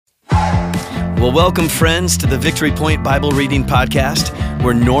Well, welcome, friends, to the Victory Point Bible Reading Podcast,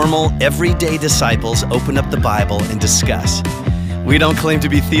 where normal, everyday disciples open up the Bible and discuss. We don't claim to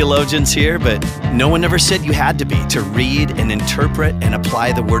be theologians here, but no one ever said you had to be to read and interpret and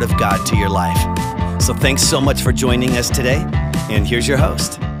apply the Word of God to your life. So thanks so much for joining us today, and here's your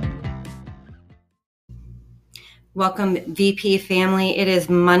host. Welcome, VP family. It is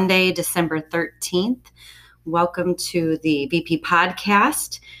Monday, December 13th. Welcome to the VP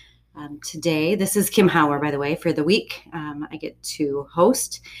Podcast. Today, this is Kim Hauer, by the way, for the week. I get to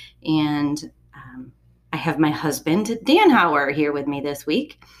host, and I have my husband, Dan Hauer, here with me this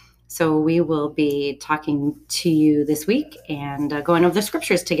week. So we will be talking to you this week and going over the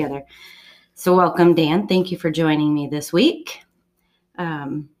scriptures together. So welcome, Dan. Thank you for joining me this week.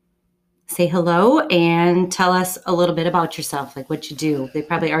 Say hello and tell us a little bit about yourself, like what you do. They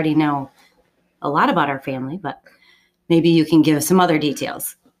probably already know a lot about our family, but maybe you can give some other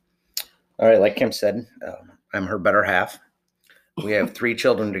details. All right, like Kim said, I'm her better half. We have 3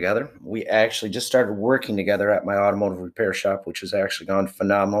 children together. We actually just started working together at my automotive repair shop, which has actually gone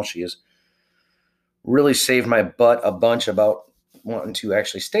phenomenal. She has really saved my butt a bunch about wanting to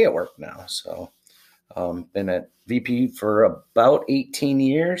actually stay at work now. So been at VP for about 18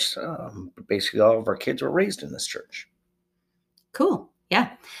 years. Basically, all of our kids were raised in this church. Cool.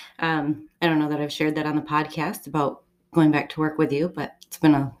 Yeah. I don't know that I've shared that on the podcast about going back to work with you, but it's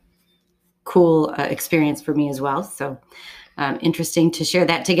been a cool experience for me as well. So interesting to share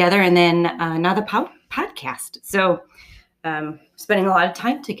that together. And then now the podcast. So spending a lot of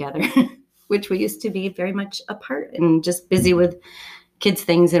time together, which we used to be very much apart and just busy with kids'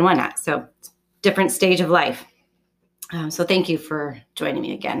 things and whatnot. So different stage of life. So thank you for joining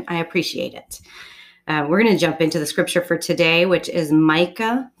me again. I appreciate it. We're going to jump into the scripture for today, which is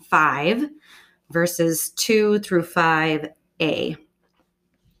Micah 5, verses 2 through 5a.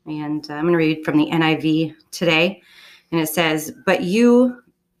 And I'm going to read from the NIV today. And it says, "But you,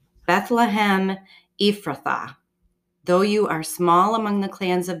 Bethlehem Ephrathah, though you are small among the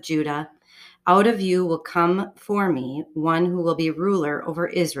clans of Judah, out of you will come for me one who will be ruler over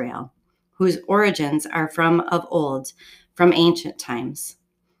Israel, whose origins are from of old, from ancient times.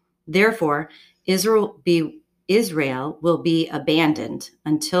 Therefore, Israel will be abandoned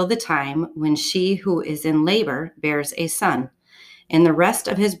until the time when she who is in labor bears a son, and the rest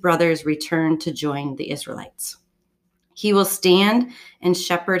of his brothers return to join the Israelites. He will stand and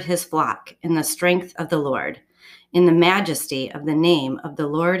shepherd his flock in the strength of the Lord, in the majesty of the name of the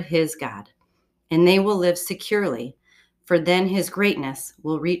Lord his God, and they will live securely, for then his greatness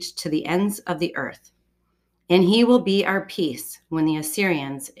will reach to the ends of the earth. And he will be our peace when the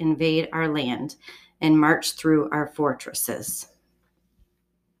Assyrians invade our land and march through our fortresses."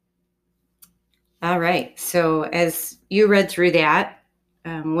 All right. So as you read through that,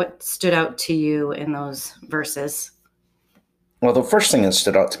 what stood out to you in those verses? Well, the first thing that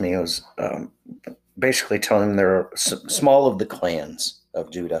stood out to me was basically telling them they're small of the clans of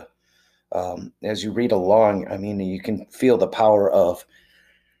Judah. As you read along, I mean, you can feel the power of,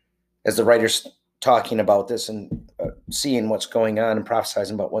 as the writer's talking about this and seeing what's going on and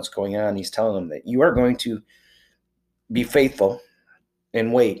prophesizing about what's going on, he's telling them that you are going to be faithful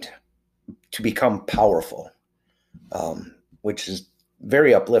and wait to become powerful, which is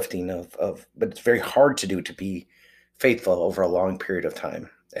very uplifting but it's very hard to do, to be faithful over a long period of time,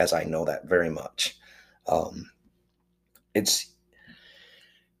 as I know that very much. It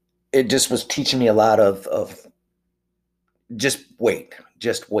just was teaching me a lot of just wait.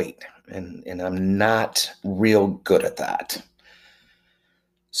 And I'm not real good at that.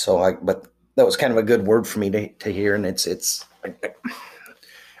 But that was kind of a good word for me to hear. And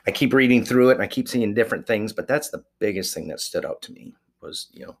I keep reading through it and I keep seeing different things, but that's the biggest thing that stood out to me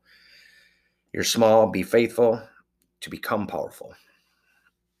was, you're small, be faithful to become powerful.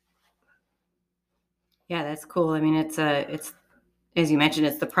 Yeah, that's cool. I mean, it's as you mentioned,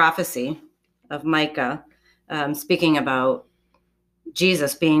 it's the prophecy of Micah, speaking about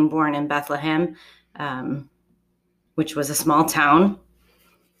Jesus being born in Bethlehem, which was a small town,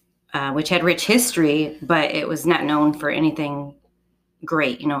 which had rich history, but it was not known for anything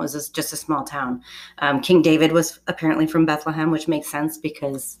great. It was just a small town. King David was apparently from Bethlehem, which makes sense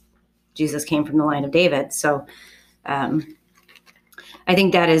because Jesus came from the line of David. So I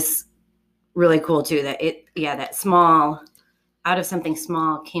think that is really cool too, that small, out of something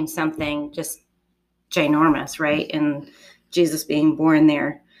small came something just ginormous, right? And Jesus being born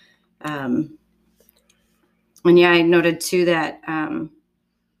there. And yeah, I noted too that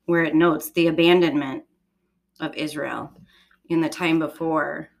where it notes the abandonment of Israel in the time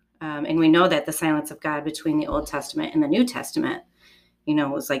before. And we know that the silence of God between the Old Testament and the New Testament,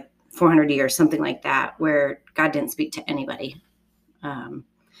 was like 400 years, something like that, where God didn't speak to anybody.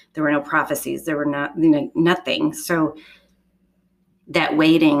 There were no prophecies. There were nothing. So that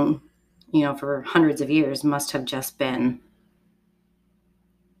waiting, for hundreds of years must have just been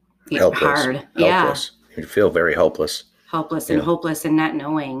hard. Helpless. You feel very helpless. And hopeless, and not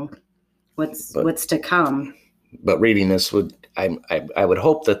knowing what's to come. But reading this I would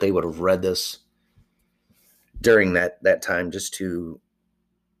hope that they would have read this during that time, just to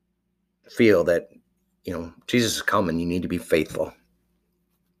feel that, Jesus is coming. You need to be faithful.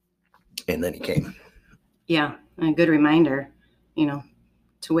 And then he came. Yeah. And a good reminder, to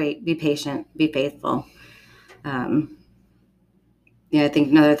wait, be patient, be faithful. I think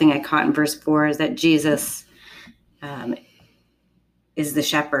another thing I caught in verse 4 is that Jesus is the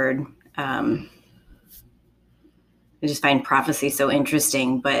shepherd. I just find prophecy so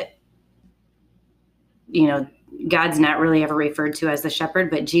interesting, but God's not really ever referred to as the shepherd,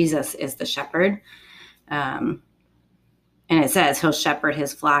 but Jesus is the shepherd. And it says he'll shepherd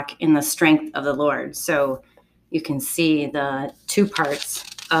his flock in the strength of the Lord. So you can see the two parts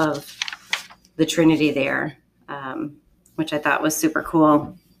of the Trinity there, which I thought was super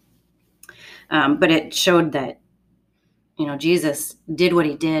cool. But it showed that, Jesus did what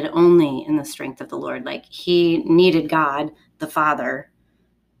he did only in the strength of the Lord. Like, he needed God, the Father,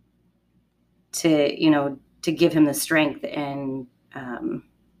 to give him the strength. And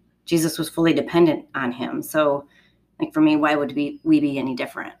Jesus was fully dependent on him. So, like, for me, why would we be any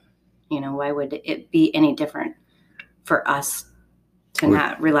different? Why would it be any different for us to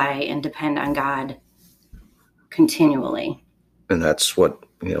not rely and depend on God continually? And that's what,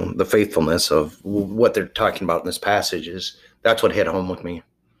 the faithfulness of what they're talking about in this passage that's what hit home with me.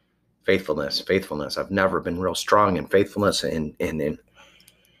 Faithfulness. I've never been real strong in faithfulness, and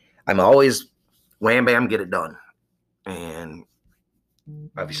I'm always wham, bam, get it done. And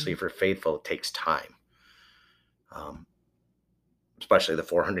obviously, if you're faithful, it takes time. Especially the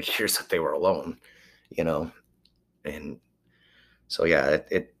 400 years that they were alone, and so,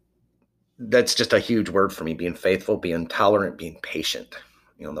 that's just a huge word for me, being faithful, being tolerant, being patient.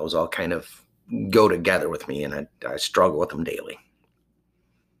 Those all kind of go together with me, and I struggle with them daily.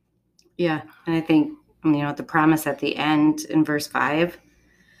 Yeah. And I think, the promise at the end in verse 5,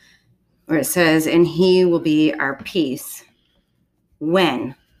 where it says, and he will be our peace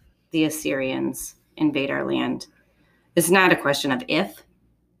when the Assyrians invade our land. It's not a question of if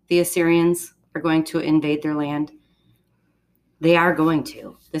the Assyrians are going to invade their land. They are going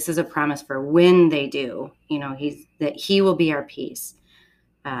to. This is a promise for when they do. That he will be our peace.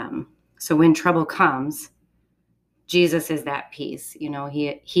 So when trouble comes, Jesus is that peace.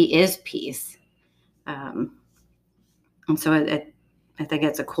 He is peace. And so I think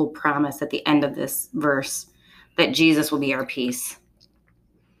it's a cool promise at the end of this verse that Jesus will be our peace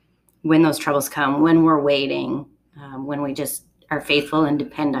when those troubles come, when we're waiting, when we just are faithful and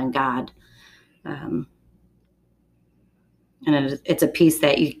depend on God. And it's a peace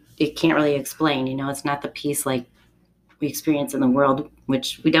that you can't really explain. It's not the peace like we experience in the world,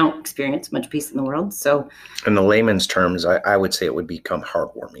 which we don't experience much peace in the world. So, in the layman's terms, I would say it would become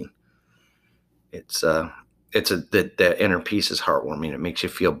heartwarming. The inner peace is heartwarming. It makes you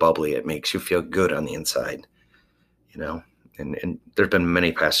feel bubbly. It makes you feel good on the inside. And there's been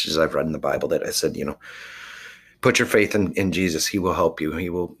many passages I've read in the Bible that I said, put your faith in Jesus. He will help you. He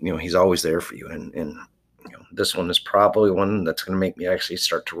will, he's always there for you. And this one is probably one that's going to make me actually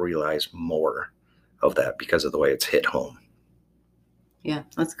start to realize more of that because of the way it's hit home. Yeah,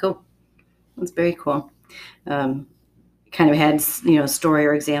 that's cool. That's very cool. Kind of had, story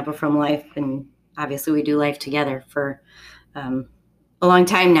or example from life, and obviously we do life together for a long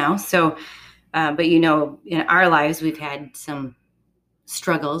time now. So, but in our lives, we've had some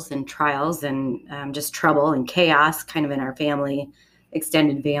struggles and trials and just trouble and chaos kind of in our family,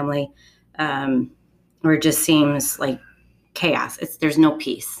 extended family, where it just seems like chaos. There's no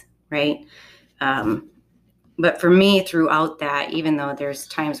peace, right? But for me, throughout that, even though there's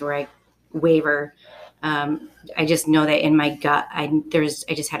times where I waver, I just know that in my gut, I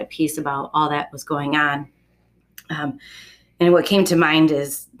just had a peace about all that was going on. And what came to mind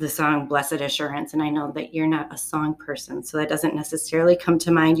is the song Blessed Assurance. And I know that you're not a song person, so that doesn't necessarily come to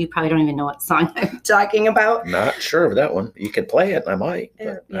mind. You probably don't even know what song I'm talking about. Not sure of that one. You could play it, I might.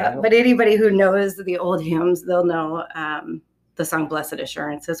 But anybody who knows the old hymns, they'll know the song Blessed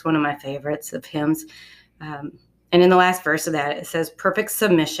Assurance is one of my favorites of hymns. And in the last verse of that, it says, perfect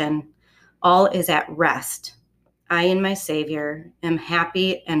submission, all is at rest. I in my Savior am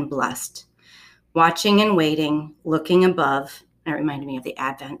happy and blessed. Watching and waiting, looking above. That reminded me of the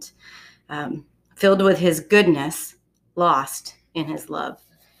Advent. Filled with his goodness, lost in his love.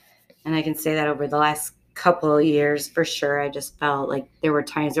 And I can say that over the last couple of years, for sure, I just felt like there were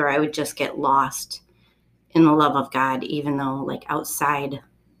times where I would just get lost in the love of God, even though like outside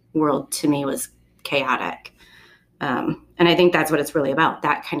world to me was chaotic. And I think that's what it's really about,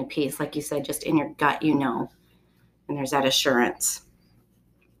 that kind of peace. Like you said, just in your gut, and there's that assurance.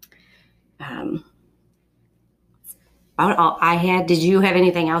 About all I had. Did you have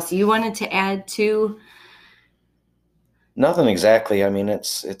anything else you wanted to add to? Nothing exactly. I mean,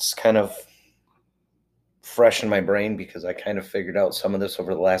 it's kind of fresh in my brain because I kind of figured out some of this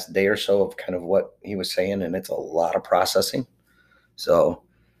over the last day or so of kind of what he was saying, and it's a lot of processing. So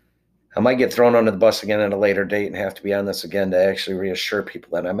I might get thrown under the bus again at a later date and have to be on this again to actually reassure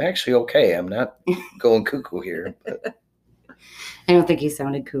people that I'm actually okay. I'm not going cuckoo here. But. I don't think he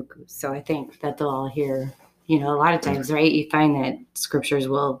sounded cuckoo. So I think that they'll all hear, a lot of times, right? You find that scriptures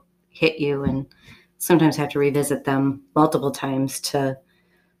will hit you and sometimes have to revisit them multiple times to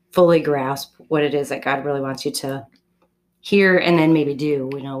fully grasp what it is that God really wants you to hear and then maybe do,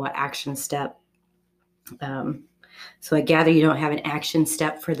 what action step. So I gather you don't have an action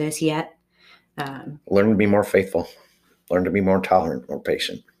step for this yet. Learn to be more faithful. Learn to be more tolerant, more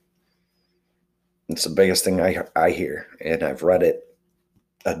patient. It's the biggest thing I hear, and I've read it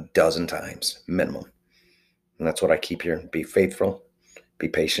a dozen times, minimum. And that's what I keep hearing. Be faithful, be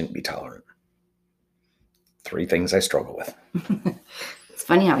patient, be tolerant. 3 things I struggle with. It's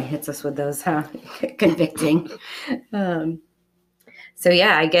funny how he hits us with those, huh? Convicting. So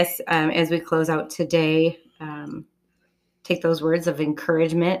yeah, I guess as we close out today, take those words of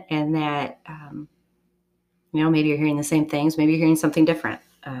encouragement and that, maybe you're hearing the same things, maybe you're hearing something different.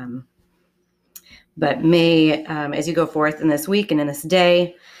 But may, as you go forth in this week and in this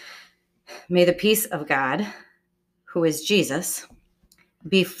day, may the peace of God, who is Jesus,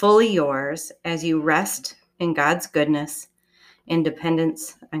 be fully yours as you rest in God's goodness and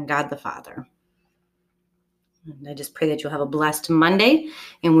dependence on God the Father. And I just pray that you'll have a blessed Monday,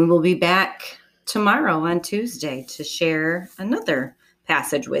 and we will be back tomorrow on Tuesday to share another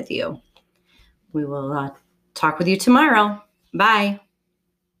passage with you. We will talk with you tomorrow. Bye.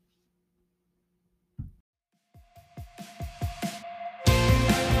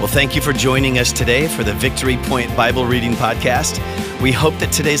 Well, thank you for joining us today for the Victory Point Bible Reading Podcast. We hope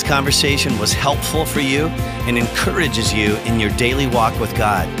that today's conversation was helpful for you and encourages you in your daily walk with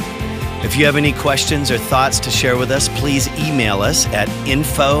God. If you have any questions or thoughts to share with us, please email us at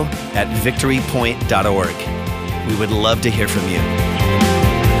info@victorypoint.org. We would love to hear from you.